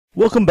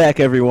Welcome back,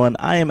 everyone.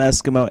 I am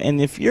Eskimo,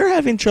 and if you're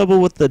having trouble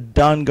with the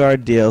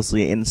Dawnguard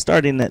DLC and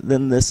starting it,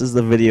 then this is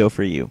the video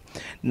for you.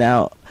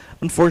 Now,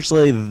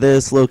 unfortunately,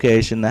 this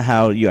location,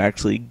 how you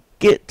actually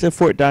get to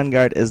Fort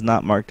Dawnguard, is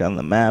not marked on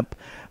the map.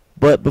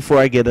 But before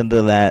I get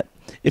into that,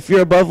 if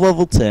you're above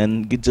level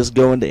 10, you just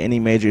go into any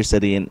major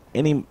city,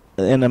 and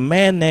a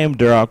man named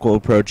Duroc will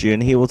approach you,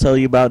 and he will tell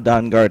you about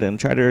Dawnguard and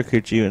try to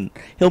recruit you, and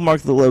he'll mark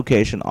the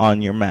location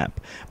on your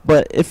map.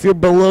 But if you're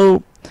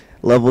below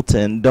level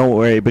 10, don't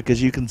worry,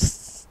 because you can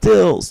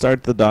still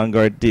start the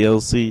Dawnguard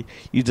DLC.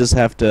 You just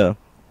have to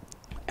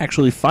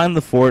actually find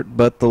the fort,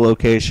 but the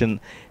location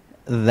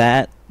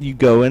that you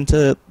go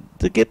into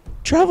to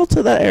travel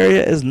to that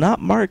area is not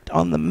marked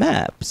on the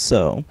map.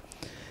 So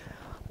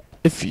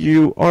if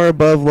you are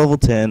above level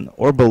 10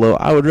 or below,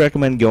 I would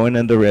recommend going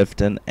into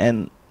Riften,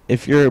 and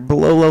if you're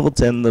below level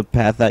 10, the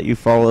path that you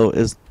follow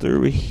is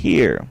through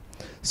here.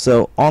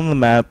 So on the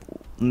map,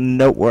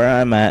 note where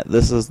I'm at.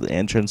 This is the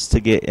entrance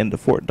to get into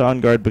Fort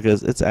Dawnguard,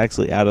 because it's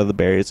actually out of the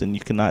barriers and you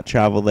cannot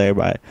travel there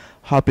by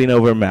hopping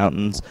over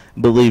mountains.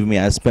 Believe me,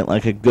 I spent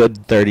like a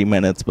good 30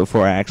 minutes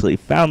before I actually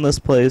found this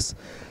place.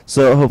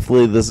 So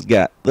hopefully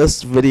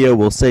this video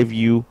will save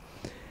you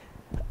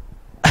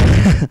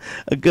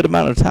a good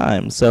amount of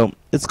time. So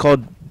it's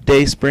called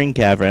Day Spring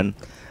Cavern.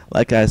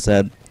 Like I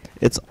said,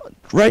 it's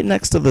right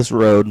next to this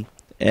road,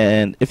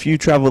 and if you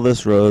travel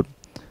this road,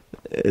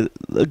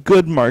 a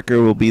good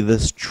marker will be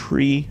this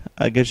tree,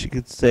 I guess you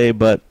could say,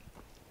 but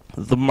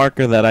the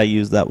marker that I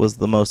used that was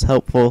the most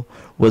helpful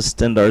was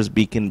Stendar's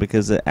Beacon,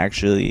 because it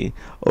actually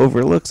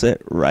overlooks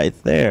it right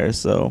there.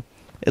 So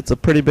it's a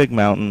pretty big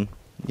mountain.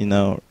 You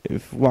know,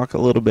 if you walk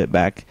a little bit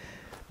back,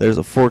 there's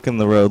a fork in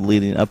the road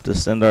leading up to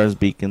Stendar's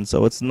Beacon,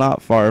 so it's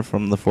not far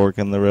from the fork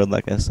in the road.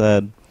 Like I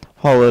said,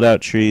 hollowed out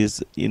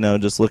trees, you know,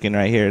 just looking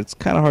right here, it's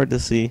kind of hard to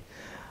see,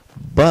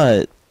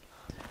 but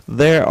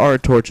there are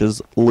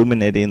torches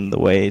illuminating the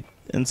way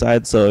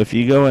inside. So if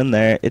you go in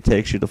there, it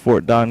takes you to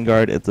Fort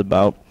Dawnguard. It's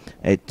about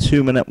a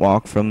 2-minute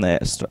walk from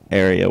the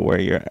area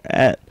where you're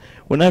at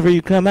whenever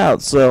you come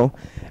out. So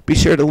be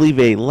sure to leave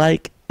a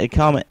like, a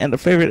comment, and a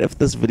favorite if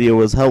this video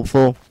was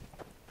helpful.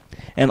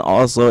 And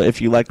also,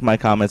 if you liked my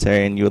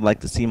commentary and you would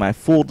like to see my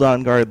full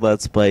Dawnguard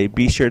Let's Play,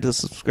 be sure to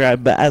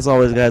subscribe. But as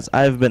always, guys,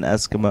 I've been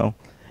Eskimo,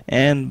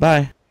 and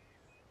bye.